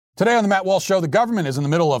Today on the Matt Walsh Show, the government is in the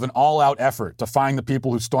middle of an all-out effort to find the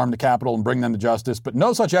people who stormed the Capitol and bring them to justice, but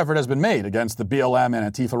no such effort has been made against the BLM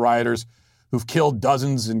and Antifa rioters who've killed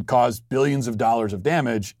dozens and caused billions of dollars of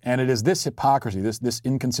damage. And it is this hypocrisy, this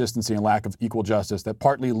inconsistency and lack of equal justice that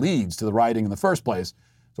partly leads to the rioting in the first place.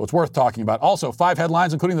 So it's worth talking about. Also, 5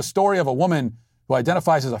 headlines, including the story of a woman who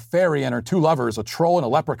identifies as a fairy and her 2 lovers, a troll and a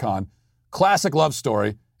leprechaun. Classic love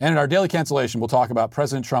story. And in our daily cancellation, we'll talk about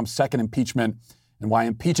President Trump's second impeachment and why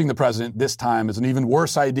impeaching the president this time is an even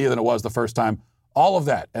worse idea than it was the first time. All of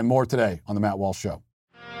that and more today on The Matt Walsh Show.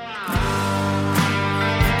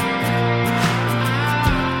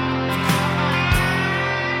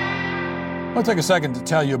 I want to take a second to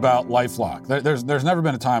tell you about LifeLock. There's never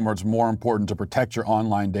been a time where it's more important to protect your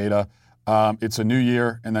online data. It's a new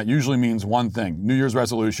year, and that usually means one thing: New Year's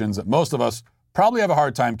resolutions that most of us probably have a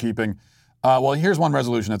hard time keeping. Well, here's one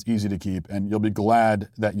resolution that's easy to keep, and you'll be glad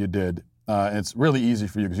that you did. It's really easy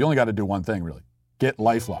for you because you only got to do one thing, really. Get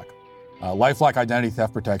LifeLock. LifeLock identity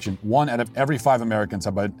theft protection. 1 out of every 5 Americans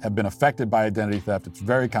have been affected by identity theft. It's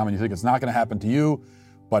very common. You think it's not going to happen to you,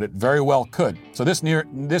 but it very well could. So this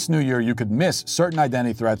new year, you could miss certain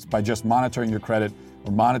identity threats by just monitoring your credit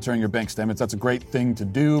or monitoring your bank statements. That's a great thing to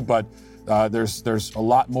do, but there's a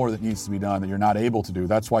lot more that needs to be done that you're not able to do.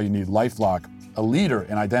 That's why you need LifeLock, a leader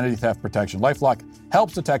in identity theft protection. LifeLock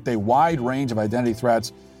helps detect a wide range of identity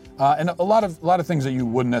threats and a lot of things that you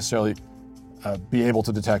wouldn't necessarily be able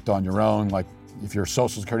to detect on your own, like if your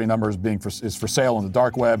social security number is for sale on the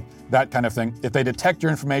dark web, that kind of thing. If they detect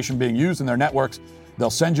your information being used in their networks,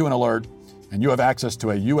 they'll send you an alert, and you have access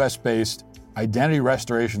to a U.S.-based identity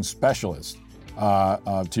restoration specialist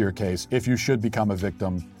to your case if you should become a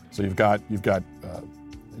victim. So you've got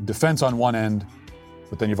defense on one end,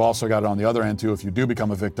 but then you've also got it on the other end too. If you do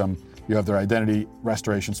become a victim, you have their identity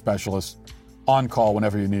restoration specialist on call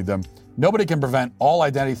whenever you need them. Nobody can prevent all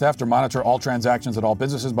identity theft or monitor all transactions at all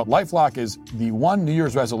businesses, but LifeLock is the one New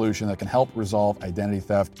Year's resolution that can help resolve identity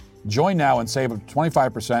theft. Join now and save up to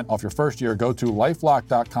 25% off your first year. Go to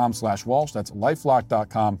lifelock.com/Walsh. That's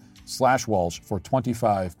lifelock.com/Walsh for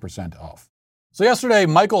 25% off. So yesterday,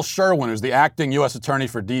 Michael Sherwin, who's the acting U.S. attorney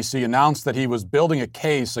for D.C., announced that he was building a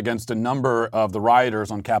case against a number of the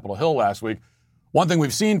rioters on Capitol Hill last week. One thing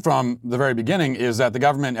we've seen from the very beginning is that the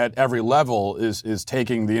government at every level is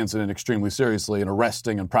taking the incident extremely seriously and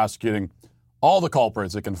arresting and prosecuting all the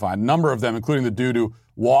culprits it can find. A number of them, including the dude who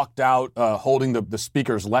walked out holding the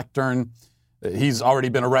speaker's lectern. He's already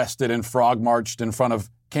been arrested and frog-marched in front of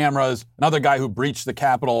cameras. Another guy who breached the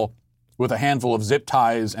Capitol with a handful of zip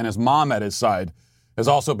ties and his mom at his side has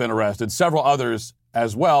also been arrested. Several others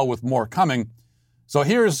as well, with more coming. So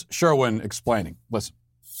here's Sherwin explaining. Listen.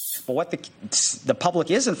 But what the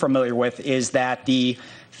public isn't familiar with is that the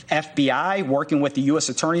FBI, working with the U.S.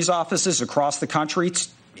 attorney's offices across the country,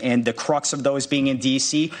 and the crux of those being in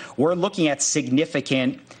D.C., we're looking at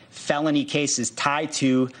significant felony cases tied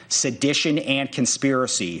to sedition and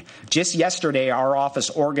conspiracy. Just yesterday, our office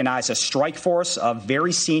organized a strike force of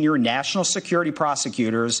very senior national security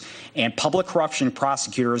prosecutors and public corruption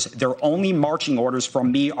prosecutors. Their only marching orders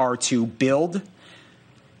from me are to build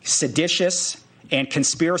seditious and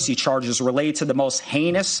conspiracy charges related to the most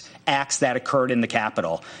heinous acts that occurred in the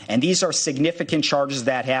Capitol. And these are significant charges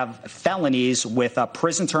that have felonies with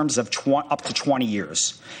prison terms of up to 20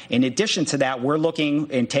 years. In addition to that, we're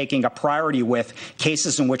looking and taking a priority with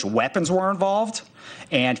cases in which weapons were involved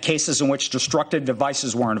and cases in which destructive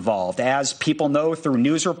devices were involved. As people know through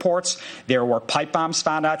news reports, there were pipe bombs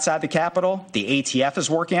found outside the Capitol. The ATF is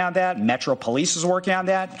working on that. Metro Police is working on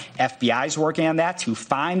that. FBI is working on that to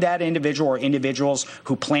find that individual or individuals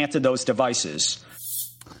who planted those devices.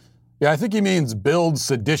 Yeah, I think he means build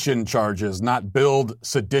sedition charges, not build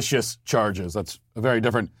seditious charges. That's a very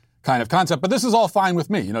different kind of concept. But this is all fine with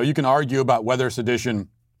me. You know, you can argue about whether sedition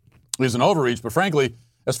is an overreach, but frankly,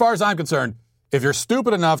 as far as I'm concerned, if you're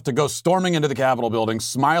stupid enough to go storming into the Capitol building,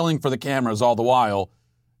 smiling for the cameras all the while,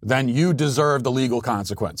 then you deserve the legal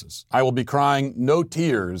consequences. I will be crying no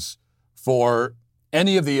tears for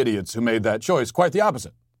any of the idiots who made that choice. Quite the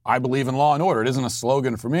opposite. I believe in law and order. It isn't a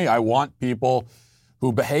slogan for me. I want people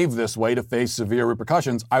who behave this way to face severe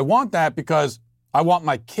repercussions. I want that because I want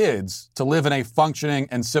my kids to live in a functioning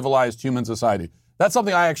and civilized human society. That's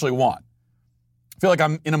something I actually want. I feel like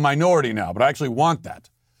I'm in a minority now, but I actually want that.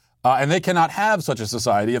 And they cannot have such a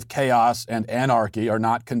society if chaos and anarchy are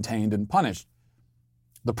not contained and punished.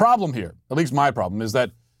 The problem here, at least my problem, is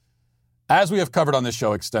that as we have covered on this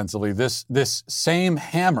show extensively, this same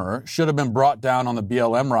hammer should have been brought down on the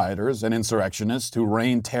BLM rioters and insurrectionists who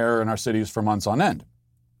rained terror in our cities for months on end.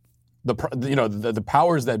 The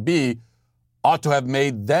powers that be ought to have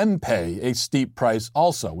made them pay a steep price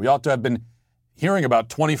also. We ought to have been hearing about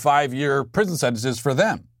 25-year prison sentences for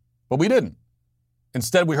them, but we didn't.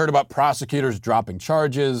 Instead, we heard about prosecutors dropping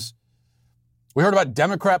charges. We heard about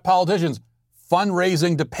Democrat politicians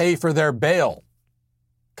fundraising to pay for their bail,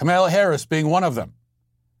 Kamala Harris being one of them.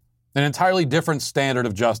 An entirely different standard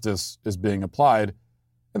of justice is being applied,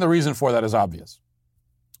 and the reason for that is obvious.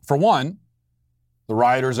 For one, the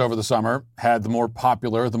rioters over the summer had the more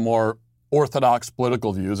popular, the more orthodox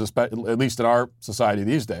political views, at least in our society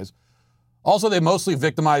these days. Also, they mostly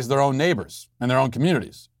victimized their own neighbors and their own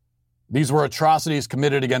communities. These were atrocities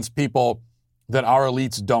committed against people that our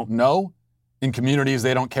elites don't know in communities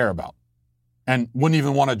they don't care about and wouldn't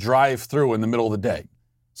even want to drive through in the middle of the day.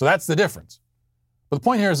 So that's the difference. But the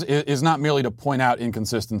point here is not merely to point out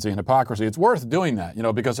inconsistency and hypocrisy. It's worth doing that,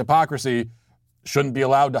 because hypocrisy shouldn't be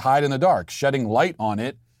allowed to hide in the dark. Shedding light on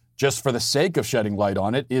it, just for the sake of shedding light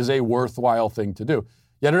on it, is a worthwhile thing to do.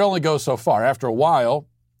 Yet it only goes so far. After a while,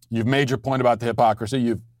 you've made your point about the hypocrisy.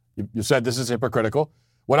 You've said this is hypocritical.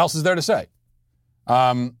 What else is there to say?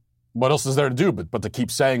 What else is there to do but to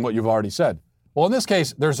keep saying what you've already said? Well, in this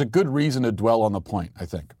case, there's a good reason to dwell on the point, I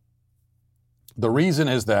think. The reason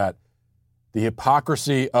is that the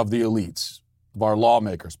hypocrisy of the elites, of our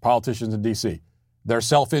lawmakers, politicians in D.C., their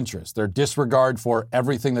self-interest, their disregard for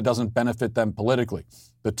everything that doesn't benefit them politically,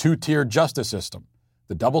 the two-tier justice system,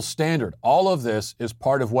 the double standard, all of this is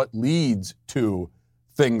part of what leads to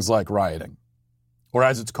things like rioting, or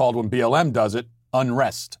as it's called when BLM does it,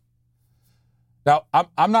 unrest. Now,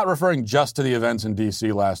 I'm not referring just to the events in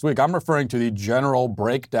D.C. last week. I'm referring to the general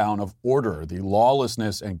breakdown of order, the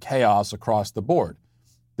lawlessness and chaos across the board.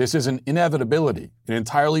 This is an inevitability, an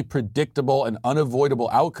entirely predictable and unavoidable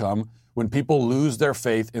outcome when people lose their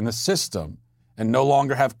faith in the system and no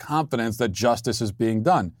longer have confidence that justice is being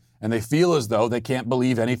done, and they feel as though they can't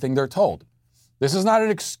believe anything they're told. This is not an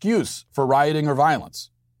excuse for rioting or violence.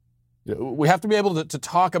 We have to be able to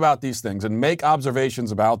talk about these things and make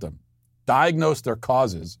observations about them, diagnose their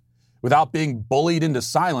causes without being bullied into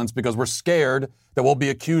silence because we're scared that we'll be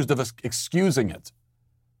accused of excusing it.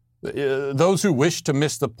 Those who wish to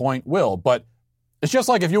miss the point will, but it's just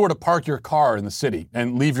like if you were to park your car in the city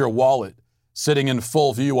and leave your wallet sitting in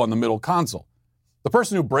full view on the middle console. The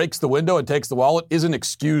person who breaks the window and takes the wallet isn't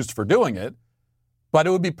excused for doing it, but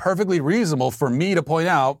it would be perfectly reasonable for me to point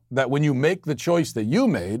out that when you make the choice that you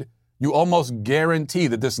made, you almost guarantee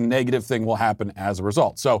that this negative thing will happen as a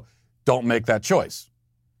result. So don't make that choice.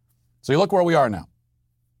 So you look where we are now.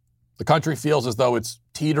 The country feels as though it's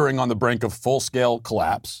teetering on the brink of full-scale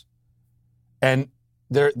collapse. And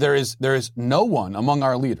there is no one among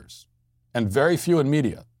our leaders, and very few in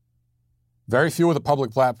media, very few with a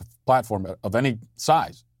public platform of any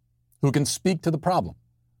size, who can speak to the problem,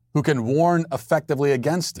 who can warn effectively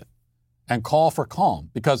against it and call for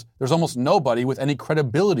calm, because there's almost nobody with any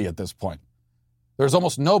credibility at this point. There's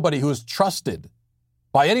almost nobody who is trusted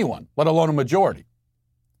by anyone, let alone a majority.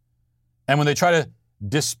 And when they try to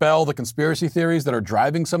dispel the conspiracy theories that are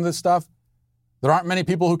driving some of this stuff, there aren't many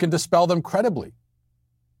people who can dispel them credibly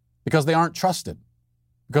because they aren't trusted,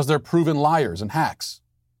 because they're proven liars and hacks.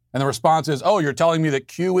 And the response is, oh, you're telling me that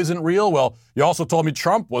Q isn't real? Well, you also told me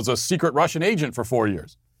Trump was a secret Russian agent for 4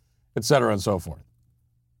 years, et cetera and so forth.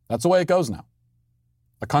 That's the way it goes now.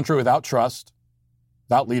 A country without trust,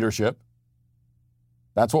 without leadership,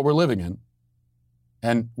 that's what we're living in.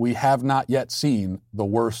 And we have not yet seen the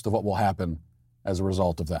worst of what will happen as a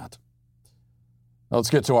result of that. Now let's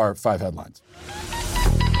get to our 5 headlines.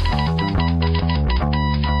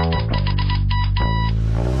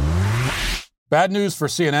 Bad news for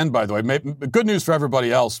CNN, by the way. Good news for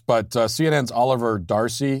everybody else, but CNN's Oliver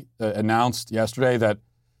Darcy announced yesterday that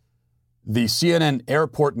the CNN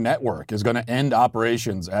airport network is going to end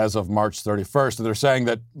operations as of March 31st. So they're saying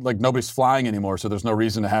that nobody's flying anymore, so there's no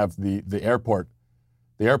reason to have the airport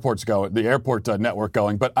network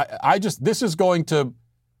going. But this is going to,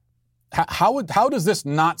 how does this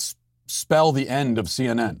not spell the end of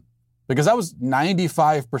CNN? Because that was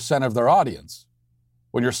 95% of their audience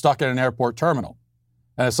when you're stuck in an airport terminal.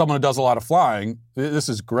 And as someone who does a lot of flying, this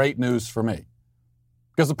is great news for me.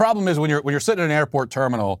 Because the problem is when you're sitting in an airport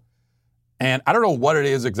terminal, and I don't know what it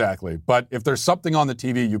is exactly, but if there's something on the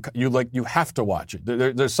TV, you have to watch it.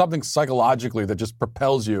 There's something psychologically that just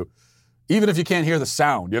propels you. Even if you can't hear the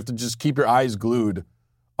sound, you have to just keep your eyes glued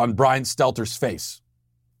on Brian Stelter's face.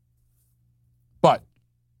 But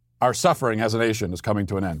our suffering as a nation is coming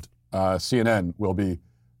to an end. CNN will be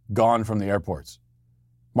gone from the airports.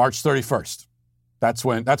 March 31st. That's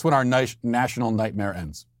when our national nightmare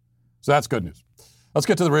ends. So that's good news. Let's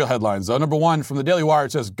get to the real headlines, though. Number one, from the Daily Wire,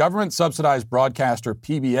 it says government-subsidized broadcaster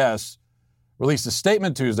PBS released a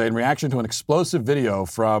statement Tuesday in reaction to an explosive video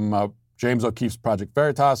from James O'Keefe's Project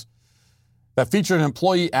Veritas that featured an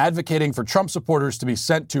employee advocating for Trump supporters to be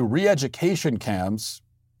sent to re-education camps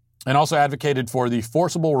and also advocated for the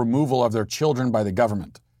forcible removal of their children by the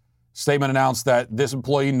government. Statement announced that this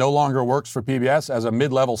employee no longer works for PBS as a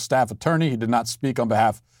mid-level staff attorney. He did not speak on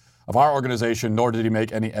behalf of our organization, nor did he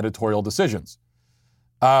make any editorial decisions.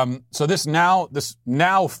 So this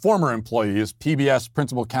now former employee is PBS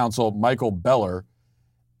Principal Counsel Michael Beller.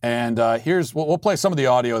 And we'll play some of the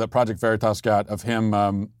audio that Project Veritas got of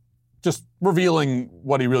him just revealing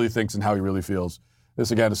what he really thinks and how he really feels.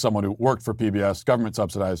 This, again, is someone who worked for PBS, government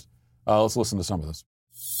subsidized. Let's listen to some of this.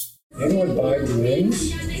 Anyone Biden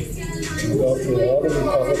wins, you go through all the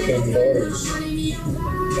Republican voters,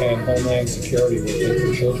 and Homeland Security will take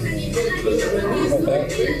the children away. How about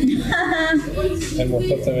that? And we'll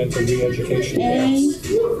put them into re-education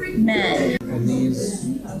camps. Amen. In these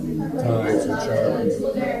times,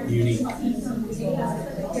 which are unique, I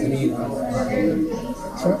mean,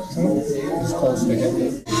 Trump is close to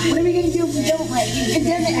him. What are we going to do if we don't like you? It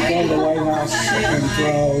doesn't Go to the White House and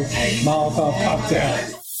throw Molotov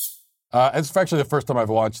cocktails. It's actually the first time I've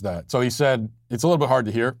watched that. So he said, it's a little bit hard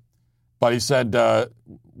to hear, but he said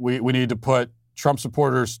we need to put Trump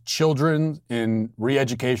supporters' children in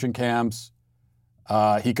re-education camps.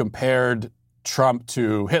 He compared Trump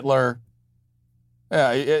to Hitler.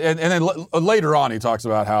 And then later on he talks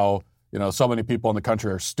about how, so many people in the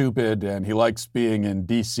country are stupid and he likes being in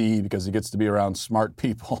D.C. because he gets to be around smart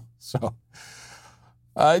people. So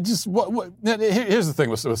here's the thing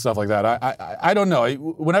with stuff like that. I don't know.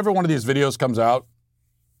 Whenever one of these videos comes out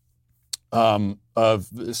of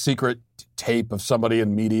secret tape of somebody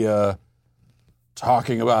in media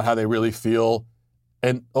talking about how they really feel,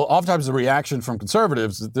 and oftentimes the reaction from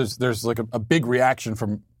conservatives, there's like a big reaction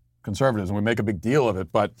from conservatives and we make a big deal of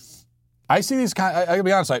it. But I see these I gotta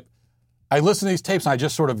be honest, I listen to these tapes and I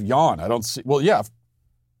just sort of yawn. I don't see, well, yeah,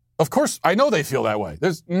 of course, I know they feel that way.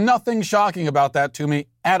 There's nothing shocking about that to me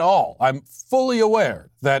at all. I'm fully aware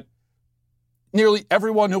that nearly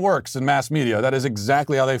everyone who works in mass media, that is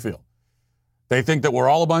exactly how they feel. They think that we're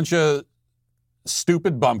all a bunch of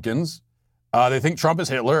stupid bumpkins. They think Trump is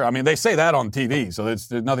Hitler. I mean, they say that on TV, so there's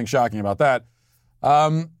nothing shocking about that.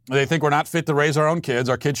 They think we're not fit to raise our own kids.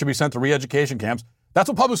 Our kids should be sent to re-education camps. That's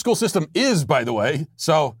what public school system is, by the way.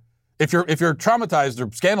 So if you're traumatized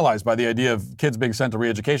or scandalized by the idea of kids being sent to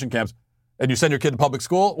re-education camps and you send your kid to public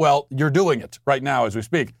school, well, you're doing it right now as we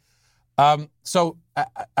speak. So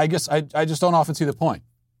I guess I just don't often see the point.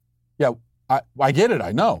 Yeah, I get it.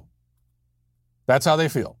 I know. That's how they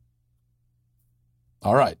feel.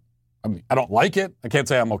 All right. I mean, I don't like it. I can't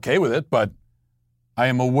say I'm okay with it, but I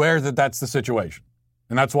am aware that that's the situation.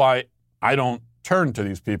 And that's why I don't turn to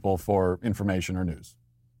these people for information or news,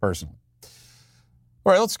 personally.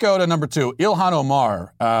 All right, let's go to number 2. Ilhan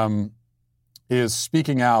Omar is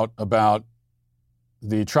speaking out about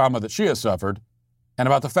the trauma that she has suffered and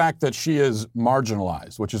about the fact that she is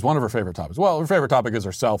marginalized, which is one of her favorite topics. Well, her favorite topic is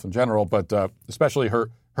herself in general, but especially her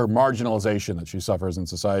marginalization that she suffers in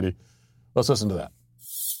society. Let's listen to that.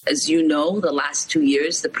 As you know, the last 2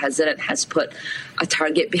 years, the president has put a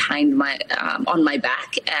target behind on my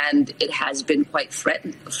back, and it has been quite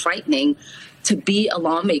frightening to be a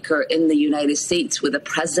lawmaker in the United States with a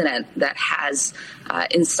president that has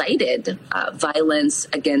incited violence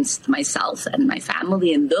against myself and my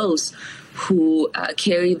family and those who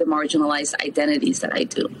carry the marginalized identities that I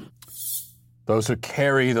do. Those who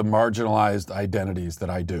carry the marginalized identities that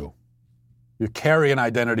I do. You carry an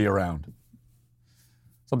identity around.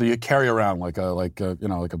 Something you carry around like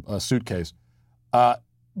a suitcase.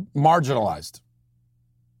 Marginalized.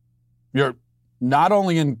 You're not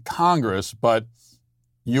only in Congress, but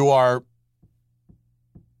you are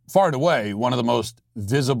far and away one of the most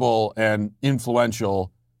visible and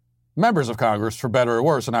influential members of Congress, for better or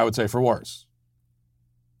worse, and I would say for worse.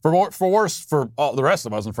 For worse for all the rest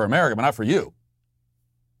of us and for America, but not for you.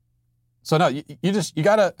 So no, you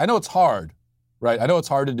gotta, I know it's hard, right? I know it's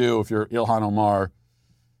hard to do if you're Ilhan Omar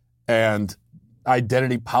and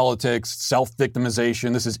identity politics,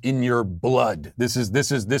 self-victimization, this is in your blood. This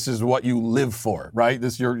is what you live for, right?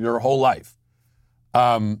 This is your whole life.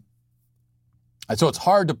 And so it's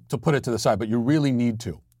hard to put it to the side, but you really need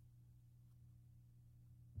to.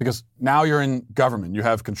 Because now you're in government. You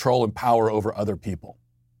have control and power over other people.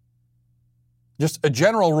 Just a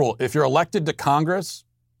general rule, if you're elected to Congress,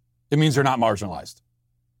 it means you're not marginalized.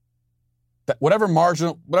 That whatever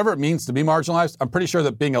it means to be marginalized, I'm pretty sure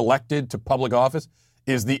that being elected to public office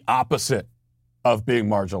is the opposite of being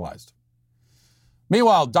marginalized.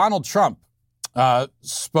 Meanwhile, Donald Trump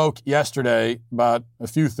spoke yesterday about a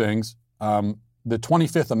few things. the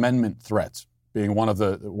 25th Amendment threats being one of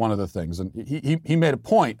the things. And he made a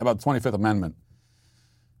point about the 25th Amendment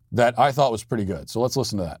that I thought was pretty good. So let's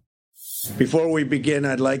listen to that. Before we begin,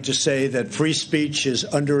 I'd like to say that free speech is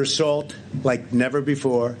under assault like never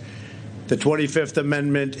before. The 25th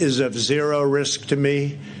Amendment is of zero risk to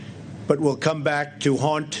me, but will come back to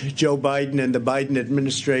haunt Joe Biden and the Biden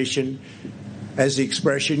administration. As the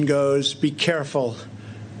expression goes, be careful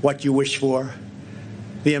what you wish for.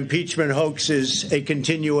 The impeachment hoax is a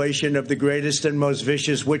continuation of the greatest and most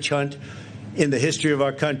vicious witch hunt in the history of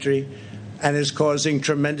our country and is causing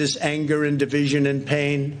tremendous anger and division and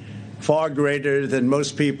pain, far greater than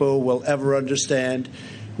most people will ever understand,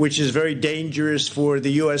 which is very dangerous for the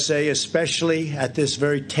USA, especially at this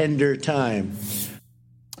very tender time.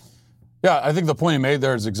 Yeah, I think the point he made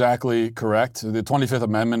there is exactly correct. The 25th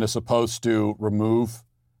Amendment is supposed to remove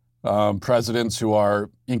presidents who are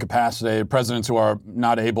incapacitated, presidents who are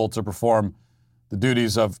not able to perform the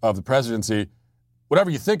duties of the presidency. Whatever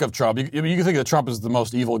you think of Trump, you can think that Trump is the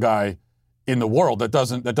most evil guy in the world. That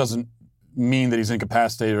doesn't mean that he's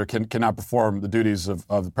incapacitated or cannot perform the duties of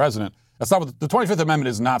the president. That's not what the 25th Amendment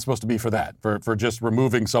is not supposed to be for that, for just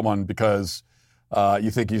removing someone because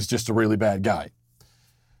you think he's just a really bad guy.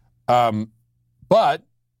 But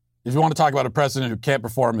if you want to talk about a president who can't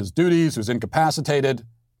perform his duties, who's incapacitated,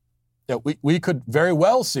 we could very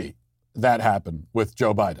well see that happen with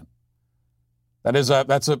Joe Biden.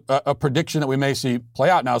 That's a prediction that we may see play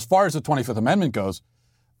out. Now, as far as the 25th Amendment goes,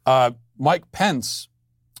 Mike Pence,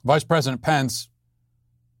 Vice President Pence,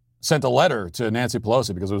 sent a letter to Nancy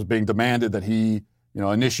Pelosi because it was being demanded that he,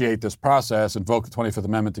 initiate this process, invoke the 25th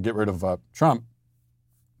Amendment to get rid of Trump.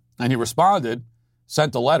 And he responded,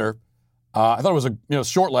 sent a letter. I thought it was a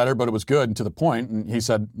short letter, but it was good and to the point. And he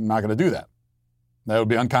said, I'm not going to do that. That would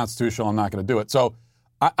be unconstitutional. I'm not going to do it. So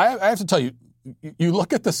I have to tell you, you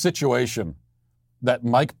look at the situation that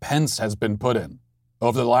Mike Pence has been put in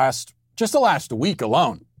over the last week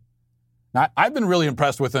alone. Now, I've been really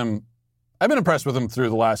impressed with him. I've been impressed with him through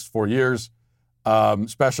the last 4 years,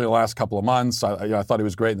 especially the last couple of months. I thought he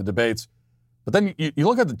was great in the debates. But then you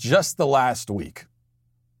look at just the last week,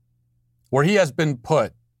 where he has been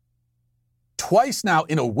put twice now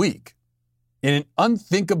in a week in an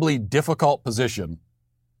unthinkably difficult position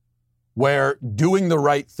where doing the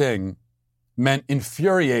right thing meant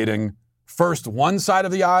infuriating first one side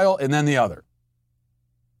of the aisle and then the other.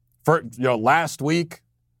 Last week,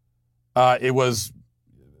 it was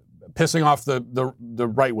pissing off the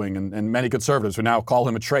right wing and many conservatives who now call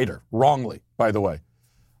him a traitor, wrongly, by the way.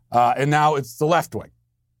 And now it's the left wing.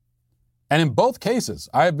 And in both cases,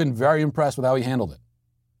 I have been very impressed with how he handled it.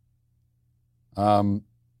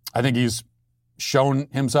 I think he's shown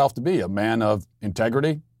himself to be a man of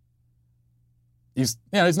integrity. He's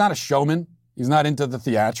not a showman. He's not into the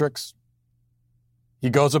theatrics. He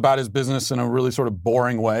goes about his business in a really sort of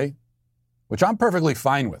boring way, which I'm perfectly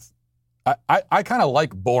fine with. I kind of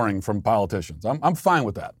like boring from politicians. I'm fine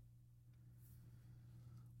with that.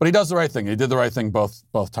 But he does the right thing. He did the right thing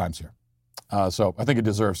both times here. So I think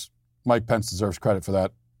Mike Pence deserves credit for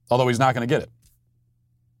that, although he's not going to get it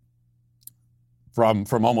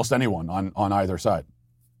from almost anyone on either side.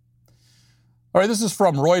 All right, this is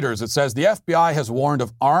from Reuters. It says the FBI has warned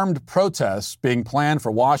of armed protests being planned for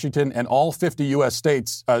Washington and all 50 U.S.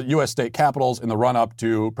 state capitals in the run-up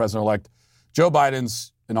to President-elect Joe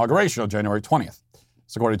Biden's inauguration on January 20th.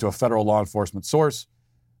 It's according to a federal law enforcement source.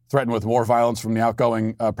 Threatened with more violence from the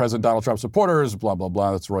outgoing President Donald Trump supporters, blah, blah,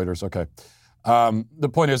 blah. That's Reuters. Okay. The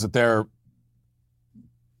point is that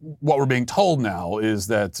what we're being told now is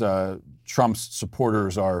that Trump's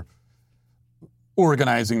supporters are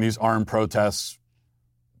organizing these armed protests.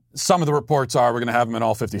 Some of the reports are we're going to have them in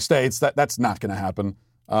all 50 states. That's not going to happen.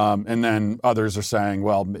 And then others are saying,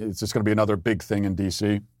 well, it's just going to be another big thing in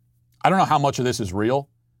D.C. I don't know how much of this is real.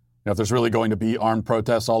 If there's really going to be armed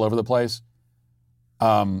protests all over the place.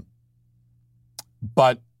 But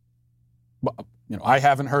I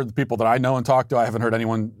haven't heard the people that I know and talk to. I haven't heard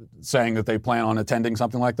anyone saying that they plan on attending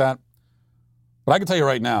something like that. But I can tell you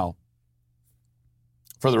right now,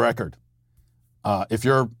 for the record, if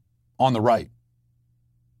you're on the right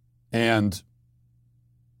and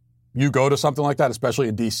you go to something like that, especially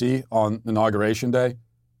in D.C. on Inauguration Day,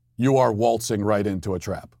 you are waltzing right into a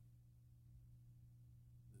trap.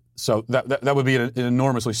 So that would be an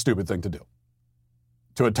enormously stupid thing to do,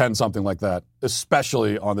 to attend something like that,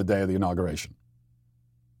 especially on the day of the inauguration.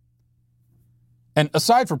 And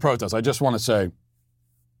aside from protests, I just want to say,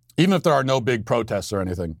 even if there are no big protests or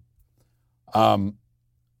anything,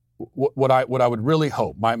 what I would really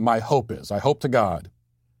hope, my hope is, I hope to God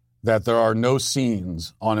that there are no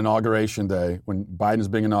scenes on Inauguration Day when Biden is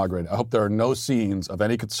being inaugurated. I hope there are no scenes of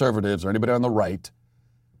any conservatives or anybody on the right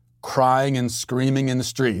crying and screaming in the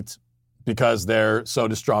streets because they're so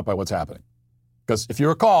distraught by what's happening. Because if you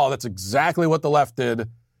recall, that's exactly what the left did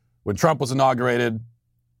when Trump was inaugurated.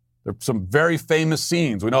 There are some very famous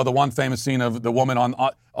scenes. We know the one famous scene of the woman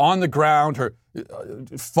on the ground, her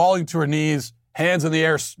falling to her knees, hands in the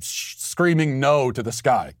air, screaming no to the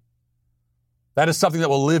sky. That is something that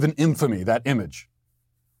will live in infamy, that image.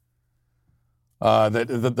 That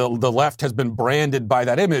the left has been branded by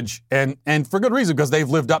that image, and for good reason, because they've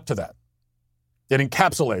lived up to that. It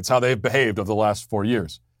encapsulates how they've behaved over the last 4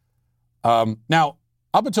 years. Now,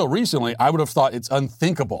 up until recently, I would have thought it's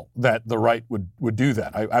unthinkable that the right would do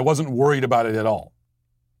that. I wasn't worried about it at all.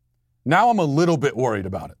 Now I'm a little bit worried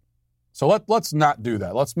about it. So let's not do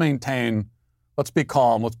that. Let's be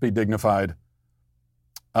calm, let's be dignified.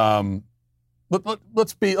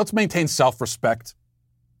 Let's maintain self-respect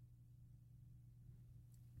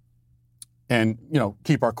and,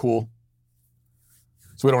 keep our cool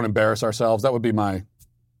so we don't embarrass ourselves. That would be my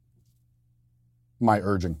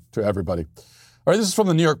urging to everybody. All right, this is from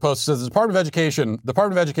the New York Post. It says the Department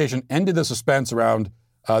of Education ended the suspense around,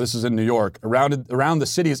 this is in New York, around the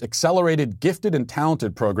city's accelerated gifted and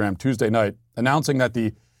talented program Tuesday night, announcing that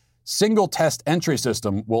the single test entry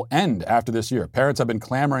system will end after this year. Parents have been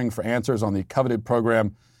clamoring for answers on the coveted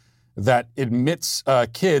program that admits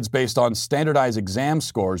kids based on standardized exam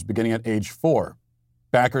scores beginning at age 4.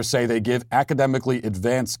 Backers say they give academically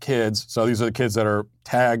advanced kids, so these are the kids that are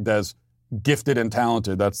tagged as gifted and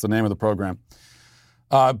talented. That's the name of the program.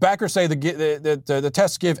 Backers say the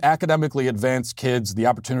tests give academically advanced kids the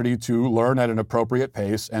opportunity to learn at an appropriate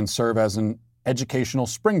pace and serve as an educational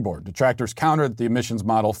springboard. Detractors counter that the admissions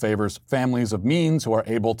model favors families of means who are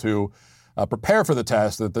able to prepare for the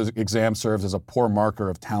test, that the exam serves as a poor marker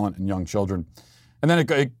of talent in young children. And then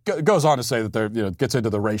it goes on to say that it gets into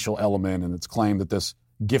the racial element, and it's claimed that this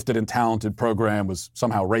gifted and talented program was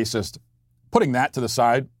somehow racist. Putting that to the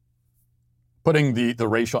side, putting the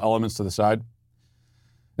racial elements to the side.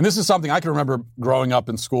 And this is something I can remember growing up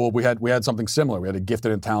in school. We had something similar. We had a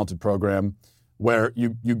gifted and talented program where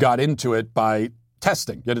you got into it by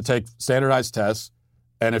testing. You had to take standardized tests,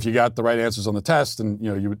 and if you got the right answers on the test, and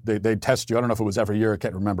they'd test you. I don't know if it was every year, I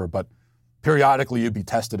can't remember, but periodically you'd be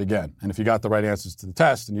tested again. And if you got the right answers to the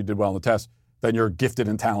test and you did well on the test, then you're gifted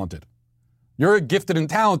and talented. You're a gifted and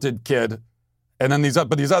talented kid, and then these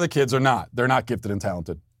other kids are not. They're not gifted and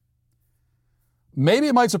talented. Maybe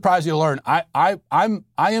it might surprise you to learn. I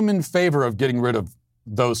am in favor of getting rid of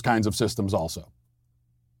those kinds of systems also.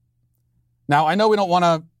 Now, I know we don't want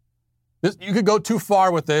to, you could go too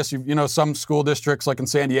far with this. Some school districts like in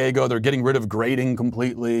San Diego, they're getting rid of grading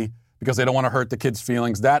completely because they don't want to hurt the kids'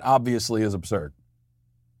 feelings. That obviously is absurd.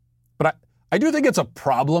 But I do think it's a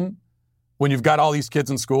problem when you've got all these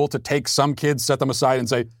kids in school to take some kids, set them aside and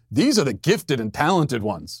say, these are the gifted and talented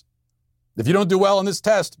ones. If you don't do well on this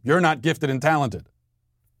test, you're not gifted and talented.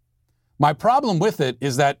 My problem with it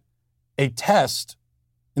is that a test,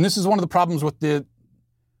 and this is one of the problems with the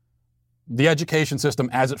education system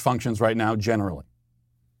as it functions right now generally,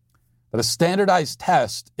 that a standardized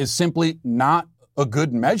test is simply not a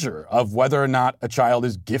good measure of whether or not a child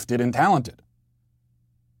is gifted and talented.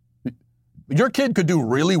 Your kid could do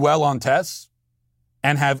really well on tests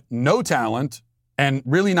and have no talent and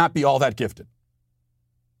really not be all that gifted.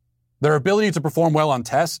 Their ability to perform well on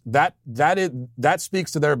tests, that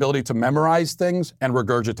speaks to their ability to memorize things and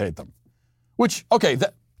regurgitate them. Which, okay,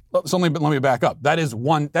 so let me back up. That is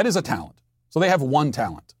a talent. So they have one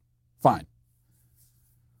talent. Fine.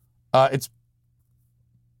 It's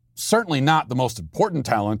certainly not the most important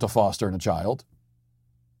talent to foster in a child.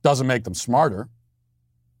 Doesn't make them smarter.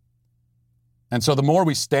 And so the more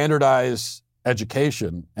we standardize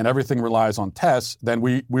education and everything relies on tests, then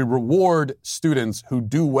we reward students who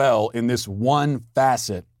do well in this one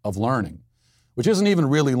facet of learning, which isn't even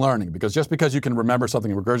really learning, because just because you can remember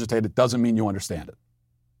something and regurgitate it doesn't mean you understand it.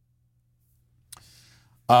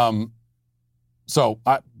 So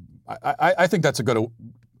I think that's a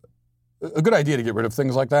good idea to get rid of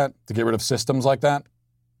things like that, to get rid of systems like that.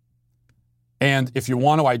 And if you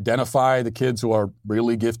want to identify the kids who are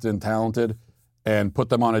really gifted and talented and put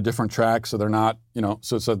them on a different track so they're not,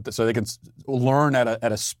 so they can learn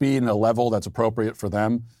at a speed and a level that's appropriate for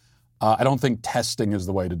them, I don't think testing is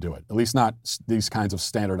the way to do it, at least not these kinds of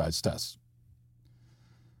standardized tests.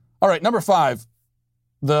 All right, number 5.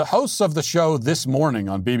 The hosts of the show This Morning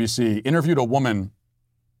on BBC interviewed a woman.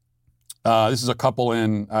 This is a couple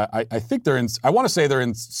in, I think they're in, I want to say they're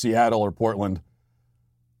in Seattle or Portland,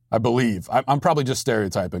 I believe. I'm probably just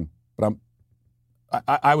stereotyping, but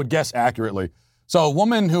I would guess accurately. So a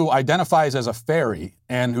woman who identifies as a fairy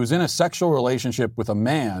and who's in a sexual relationship with a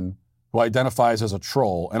man who identifies as a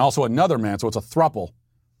troll, and also another man, so it's a throuple.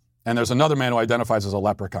 And there's another man who identifies as a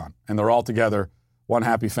leprechaun. And they're all together, one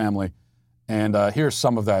happy family. And here's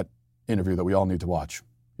some of that interview that we all need to watch.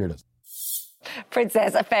 Here it is.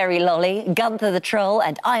 Princess Fairy Lolly, Gunther the Troll,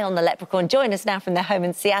 and Ion the Leprechaun join us now from their home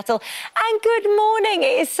in Seattle. And good morning.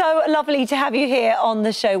 It is so lovely to have you here on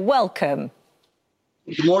the show. Welcome.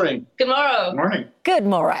 Good morning. Good morrow. Morning. Good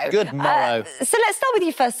morrow. Good morrow. So let's start with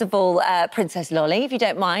you first of all, Princess Lolly, if you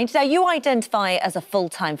don't mind. Now, you identify as a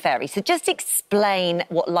full-time fairy, so just explain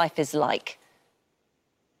what life is like.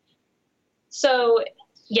 So,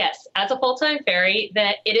 yes, as a full-time fairy,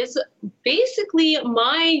 that it is basically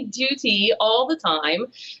my duty all the time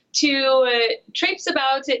to traipse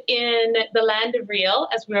about in the land of real,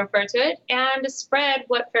 as we refer to it, and spread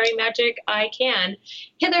what fairy magic I can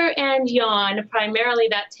hither and yon. Primarily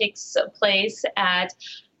that takes place at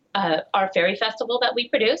our fairy festival that we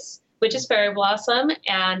produce, which is Fairy Blossom,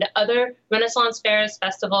 and other Renaissance fairs,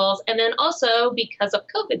 festivals. And then also, because of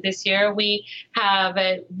COVID this year, we have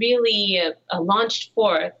really launched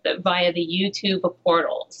forth via the YouTube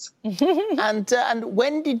portals. And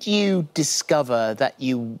when did you discover that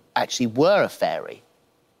you actually were a fairy?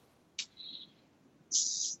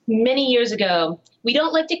 Many years ago. We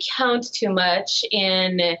don't like to count too much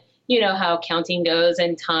in, you know, how counting goes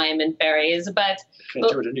in time and fairies, but... Can't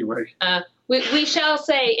do it anyway. We shall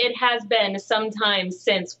say it has been some time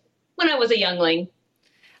since when I was a youngling.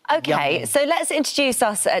 Okay, so let's introduce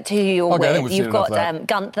us to who you're with. You've got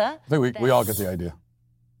Gunther. I think we all get the idea.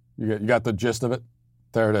 You got the gist of it?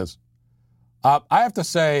 There it is. I have to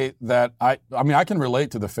say that I can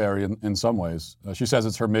relate to the fairy in some ways. She says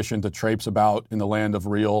it's her mission to traipse about in the land of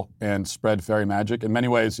real and spread fairy magic. In many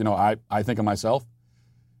ways, you know, I think of myself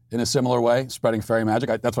in a similar way, spreading fairy magic.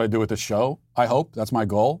 That's what I do with this show, I hope. That's my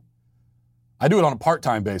goal. I do it on a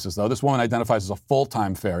part-time basis, though. This woman identifies as a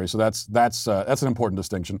full-time fairy, so that's an important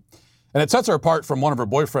distinction. And it sets her apart from one of her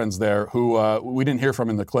boyfriends there, who we didn't hear from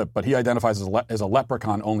in the clip, but he identifies as a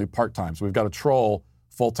leprechaun only part-time. So we've got a troll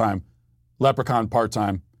full-time, leprechaun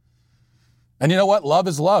part-time. And you know what? Love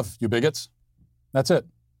is love, you bigots. That's it.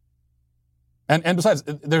 And besides,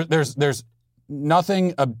 there's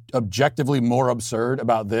nothing objectively more absurd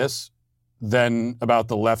about this than about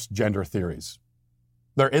the left's gender theories.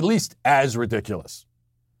 They're at least as ridiculous.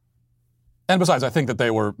 And besides, I think that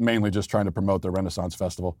they were mainly just trying to promote the Renaissance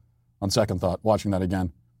Festival, on second thought, watching that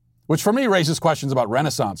again. Which for me raises questions about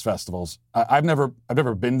Renaissance festivals. I've never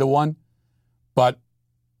been to one, but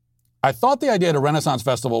I thought the idea of a Renaissance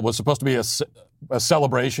Festival was supposed to be a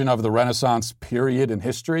celebration of the Renaissance period in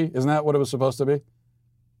history. Isn't that what it was supposed to be?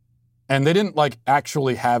 And they didn't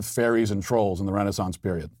actually have fairies and trolls in the Renaissance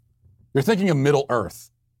period. You're thinking of Middle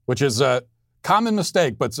Earth, which is a common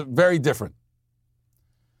mistake, but it's very different.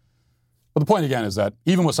 But the point again is that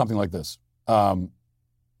even with something like this,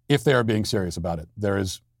 if they are being serious about it, there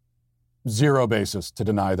is zero basis to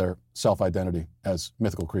deny their self-identity as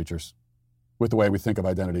mythical creatures with the way we think of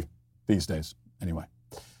identity these days, anyway.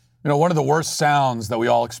 You know, one of the worst sounds that we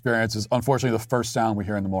all experience is, unfortunately, the first sound we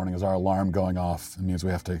hear in the morning is our alarm going off. It means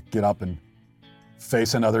we have to get up and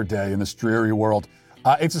face another day in this dreary world.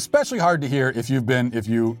 It's especially hard to hear if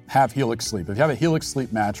you have Helix Sleep. If you have a Helix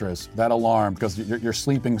Sleep mattress, that alarm, because you're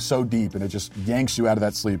sleeping so deep and it just yanks you out of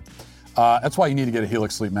that sleep. That's why you need to get a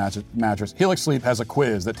Helix Sleep mattress. Helix Sleep has a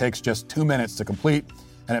quiz that takes just 2 minutes to complete,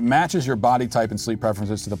 and it matches your body type and sleep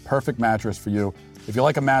preferences to the perfect mattress for you. If you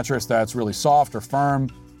like a mattress that's really soft or firm,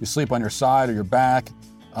 you sleep on your side or your back,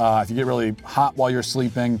 if you get really hot while you're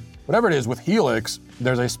sleeping, whatever it is, with Helix,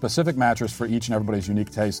 there's a specific mattress for each and everybody's unique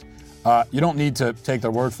taste. You don't need to take their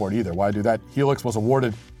word for it either. Why do that? Helix was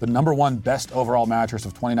awarded the #1 best overall mattress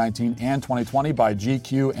of 2019 and 2020 by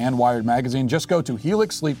GQ and Wired Magazine. Just go to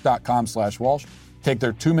helixsleep.com/Walsh. Take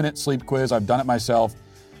their 2-minute sleep quiz. I've done it myself.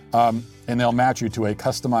 And they'll match you to a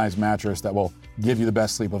customized mattress that will give you the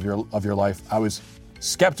best sleep of your life. I was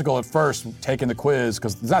skeptical at first taking the quiz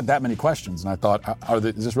because there's not that many questions. And I thought,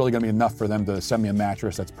 is this really going to be enough for them to send me a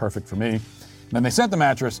mattress that's perfect for me? And then they sent the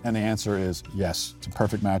mattress, and the answer is yes, it's a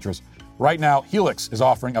perfect mattress. Right now, Helix is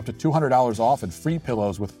offering up to $200 off and free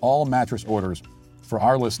pillows with all mattress orders for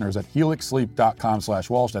our listeners at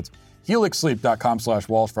helixsleep.com/Walsh. That's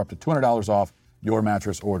helixsleep.com/Walsh for up to $200 off your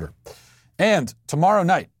mattress order. And tomorrow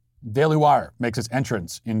night, Daily Wire makes its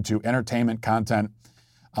entrance into entertainment content.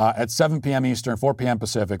 At 7 p.m. Eastern, 4 p.m.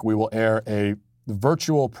 Pacific, we will air a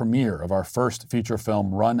virtual premiere of our first feature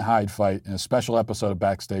film, Run, Hide, Fight, in a special episode of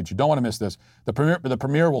Backstage. You don't want to miss this. The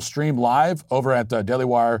premiere will stream live over at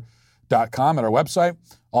dailywire.com/Walsh dailywire.com at our website,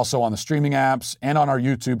 also on the streaming apps and on our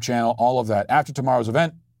YouTube channel, all of that. After tomorrow's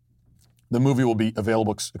event, the movie will be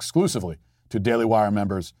available exclusively to Daily Wire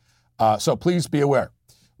members. So please be aware.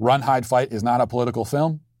 Run, Hide, Fight is not a political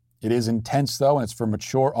film. It is intense, though, and it's for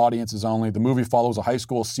mature audiences only. The movie follows a high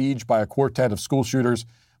school siege by a quartet of school shooters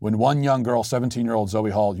when one young girl, 17-year-old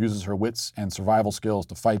Zoe Hall, uses her wits and survival skills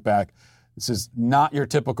to fight back. This is not your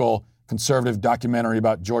typical conservative documentary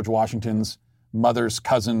about George Washington's mother's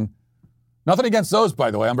cousin. Nothing against those,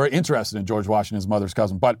 by the way. I'm very interested in George Washington's mother's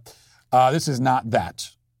cousin, but this is not that.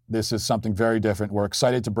 This is something very different. We're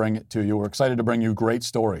excited to bring it to you. We're excited to bring you great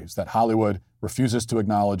stories that Hollywood refuses to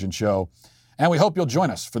acknowledge and show. And we hope you'll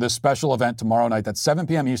join us for this special event tomorrow night. That's 7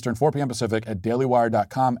 p.m. Eastern, 4 p.m. Pacific at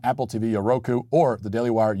dailywire.com, Apple TV, or Roku, or the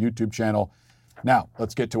Daily Wire YouTube channel. Now,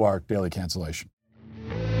 let's get to our daily cancellation.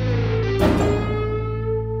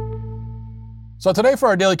 So today for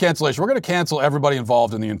our daily cancellation, we're going to cancel everybody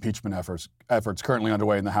involved in the impeachment efforts currently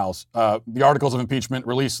underway in the House. The articles of impeachment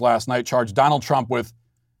released last night charged Donald Trump with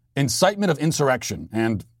incitement of insurrection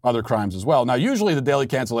and other crimes as well. Now, usually the daily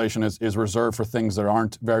cancellation is reserved for things that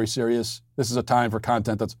aren't very serious. This is a time for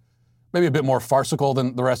content that's maybe a bit more farcical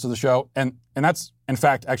than the rest of the show. And that's, in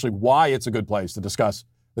fact, actually why it's a good place to discuss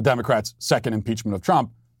the Democrats' second impeachment of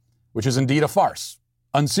Trump, which is indeed a farce,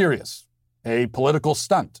 unserious, a political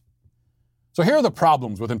stunt. So here are the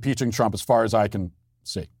problems with impeaching Trump as far as I can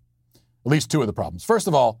see. At least two of the problems. First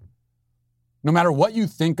of all, no matter what you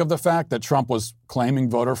think of the fact that Trump was claiming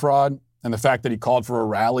voter fraud and the fact that he called for a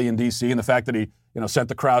rally in D.C. and the fact that he, sent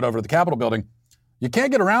the crowd over to the Capitol building, you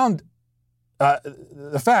can't get around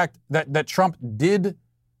the fact that Trump did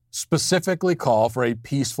specifically call for a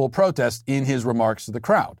peaceful protest in his remarks to the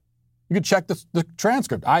crowd. You can check the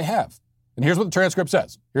transcript. I have. And here's what the transcript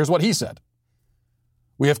says. Here's what he said.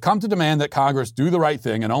 We have come to demand that Congress do the right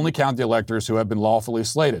thing and only count the electors who have been lawfully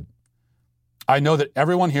slated. I know that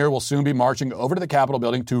everyone here will soon be marching over to the Capitol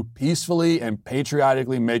building to peacefully and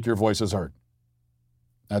patriotically make your voices heard.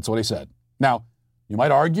 That's what he said. Now, you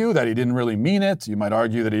might argue that he didn't really mean it. You might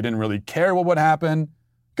argue that he didn't really care what would happen. You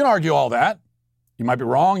can argue all that. You might be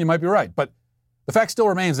wrong. You might be right. But the fact still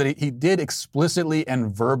remains that he did explicitly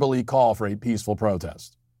and verbally call for a peaceful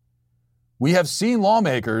protest. We have seen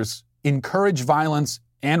lawmakers encourage violence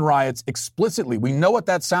and riots explicitly. We know what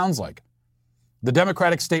that sounds like. The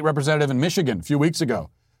Democratic state representative in Michigan a few weeks ago,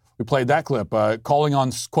 we played that clip, calling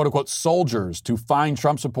on, quote unquote, soldiers to find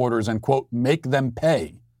Trump supporters and, quote, make them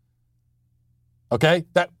pay. Okay?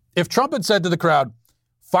 That if Trump had said to the crowd,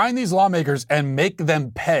 find these lawmakers and make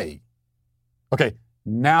them pay. Okay,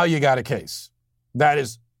 now you got a case. That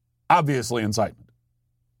is obviously incitement.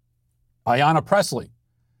 Ayanna Pressley,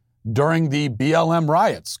 during the BLM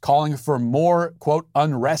riots, calling for more, quote,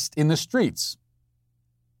 unrest in the streets.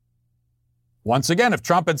 Once again, if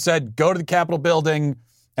Trump had said, go to the Capitol building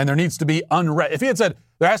and there needs to be unrest, if he had said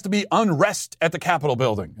there has to be unrest at the Capitol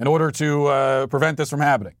building in order to prevent this from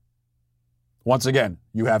happening, once again,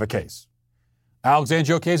 you have a case.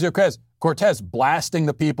 Alexandria Ocasio-Cortez blasting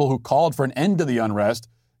the people who called for an end to the unrest,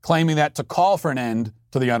 claiming that to call for an end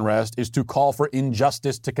to the unrest is to call for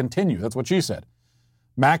injustice to continue. That's what she said.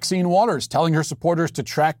 Maxine Waters telling her supporters to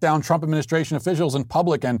track down Trump administration officials in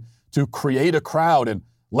public and to create a crowd and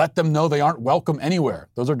let them know they aren't welcome anywhere.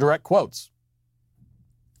 Those are direct quotes.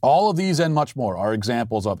 All of these and much more are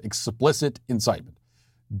examples of explicit incitement,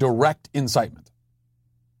 direct incitement.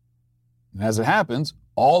 And as it happens,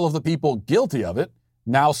 all of the people guilty of it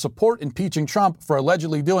now support impeaching Trump for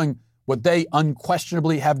allegedly doing what they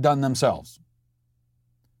unquestionably have done themselves.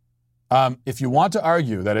 If you want to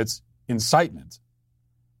argue that it's incitement,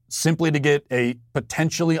 simply to get a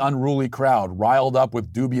potentially unruly crowd riled up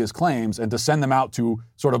with dubious claims and to send them out to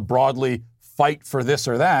sort of broadly fight for this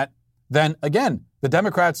or that, then again, the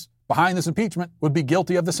Democrats behind this impeachment would be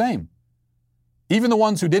guilty of the same. Even the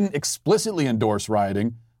ones who didn't explicitly endorse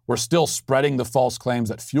rioting were still spreading the false claims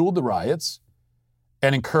that fueled the riots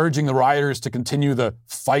and encouraging the rioters to continue the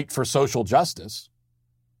fight for social justice.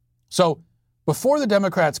 So, before the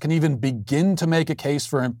Democrats can even begin to make a case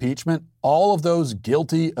for impeachment, all of those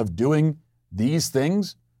guilty of doing these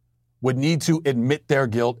things would need to admit their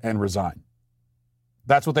guilt and resign.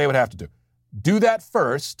 That's what they would have to do. Do that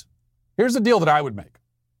first. Here's the deal that I would make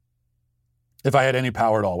if I had any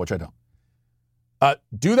power at all, which I don't.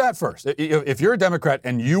 Do that first. If you're a Democrat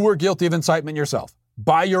and you were guilty of incitement yourself,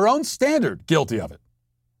 by your own standard, guilty of it,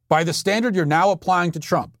 by the standard you're now applying to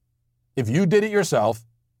Trump, if you did it yourself,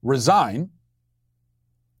 resign.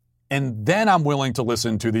 And then I'm willing to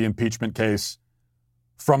listen to the impeachment case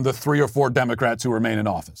from the 3 or 4 Democrats who remain in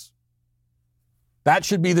office. That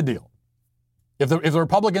should be the deal. If the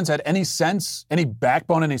Republicans had any sense, any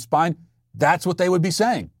backbone, any spine, that's what they would be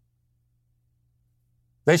saying.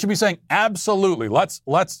 They should be saying, absolutely, let's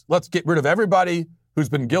get rid of everybody who's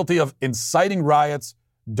been guilty of inciting riots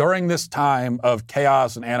during this time of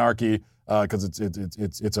chaos and anarchy, because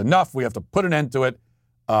it's enough. We have to put an end to it.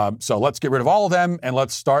 So let's get rid of all of them, and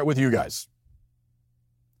let's start with you guys.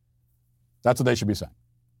 That's what they should be saying.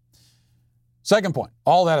 Second point,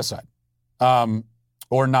 all that aside,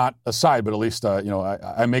 or not aside, but at least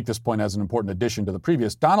I make this point as an important addition to the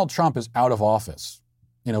previous. Donald Trump is out of office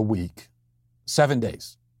in a week, 7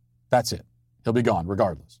 days. That's it. He'll be gone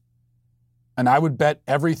regardless. And I would bet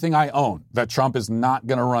everything I own that Trump is not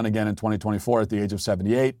going to run again in 2024 at the age of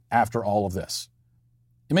 78 after all of this.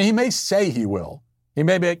 I mean, he may say he will. He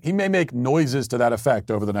may make noises to that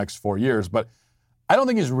effect over the next 4 years, but I don't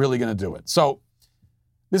think he's really going to do it. So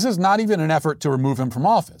this is not even an effort to remove him from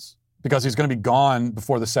office because he's going to be gone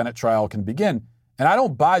before the Senate trial can begin. And I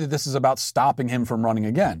don't buy that this is about stopping him from running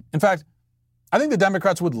again. In fact, I think the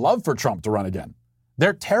Democrats would love for Trump to run again.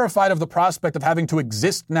 They're terrified of the prospect of having to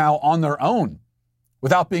exist now on their own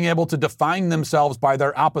without being able to define themselves by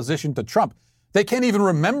their opposition to Trump. They can't even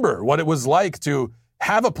remember what it was like to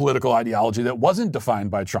have a political ideology that wasn't defined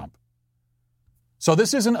by Trump. So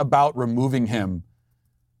this isn't about removing him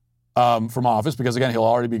from office because, again, he'll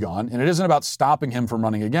already be gone. And it isn't about stopping him from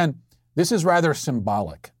running again. This is rather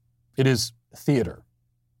symbolic. It is theater.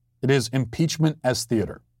 It is impeachment as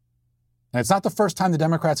theater. And it's not the first time the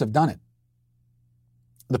Democrats have done it.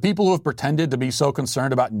 The people who have pretended to be so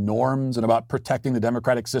concerned about norms and about protecting the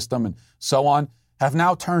democratic system and so on have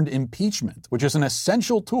now turned impeachment, which is an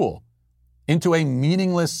essential tool, into a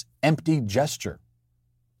meaningless, empty gesture.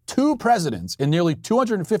 2 presidents in nearly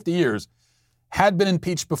 250 years had been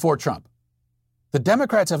impeached before Trump. The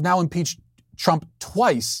Democrats have now impeached Trump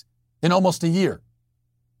twice in almost a year,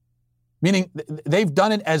 meaning they've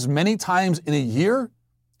done it as many times in a year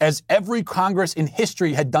as every Congress in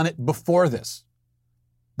history had done it before this.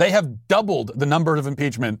 They have doubled the number of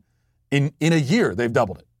impeachment in a year. They've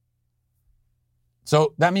doubled it.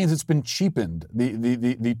 So that means it's been cheapened.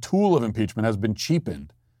 The tool of impeachment has been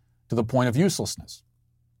cheapened to the point of uselessness.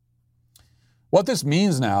 What this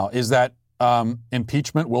means now is that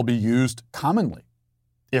impeachment will be used commonly.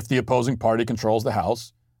 If the opposing party controls the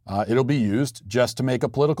House, it'll be used just to make a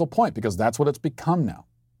political point because that's what it's become now.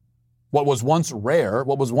 What was once rare,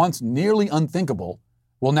 what was once nearly unthinkable,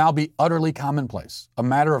 will now be utterly commonplace, a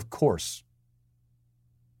matter of course.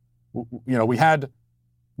 We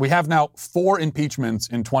have now 4 impeachments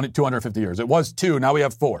in 250 years. It was 2, now we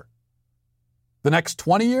have 4. The next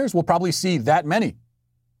 20 years, we'll probably see that many.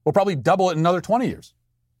 We'll probably double it in another 20 years,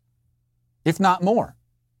 if not more,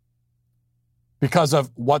 because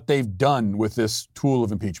of what they've done with this tool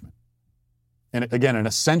of impeachment. And again, an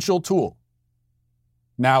essential tool.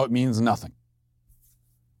 Now it means nothing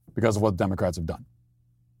because of what the Democrats have done.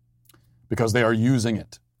 Because they are using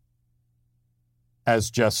it as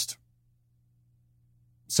just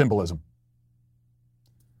symbolism.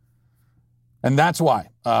 And that's why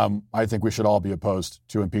I think we should all be opposed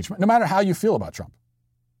to impeachment, no matter how you feel about Trump.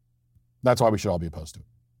 That's why we should all be opposed to it.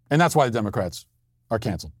 And that's why the Democrats are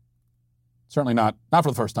canceled. Certainly not for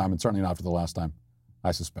the first time, and certainly not for the last time,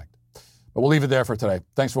 I suspect. But we'll leave it there for today.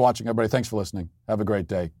 Thanks for watching, everybody. Thanks for listening. Have a great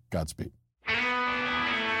day. Godspeed.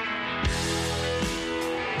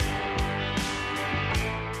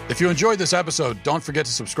 If you enjoyed this episode, don't forget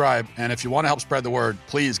to subscribe. And if you want to help spread the word,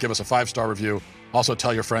 please give us a 5-star review. Also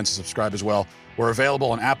tell your friends to subscribe as well. We're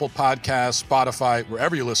available on Apple Podcasts, Spotify,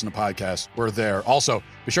 wherever you listen to podcasts, we're there. Also,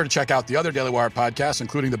 be sure to check out the other Daily Wire podcasts,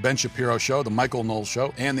 including The Ben Shapiro Show, The Michael Knowles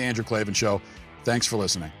Show, and The Andrew Klavan Show. Thanks for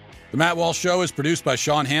listening. The Matt Walsh Show is produced by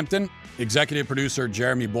Sean Hampton, executive producer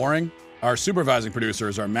Jeremy Boring. Our supervising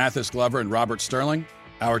producers are Mathis Glover and Robert Sterling.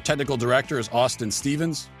 Our technical director is Austin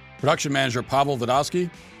Stevens. Production manager Pavel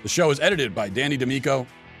Vodosky. The show is edited by Danny D'Amico.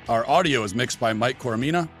 Our audio is mixed by Mike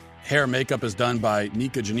Coromina. Hair and makeup is done by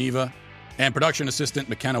Nika Geneva. And production assistant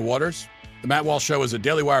McKenna Waters. The Matt Walsh Show is a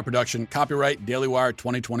Daily Wire production. Copyright Daily Wire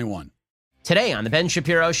 2021. Today on The Ben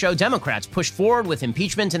Shapiro Show, Democrats push forward with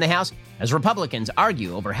impeachment in the House as Republicans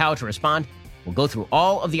argue over how to respond. We'll go through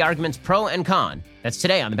all of the arguments pro and con. That's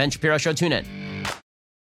today on The Ben Shapiro Show. Tune in.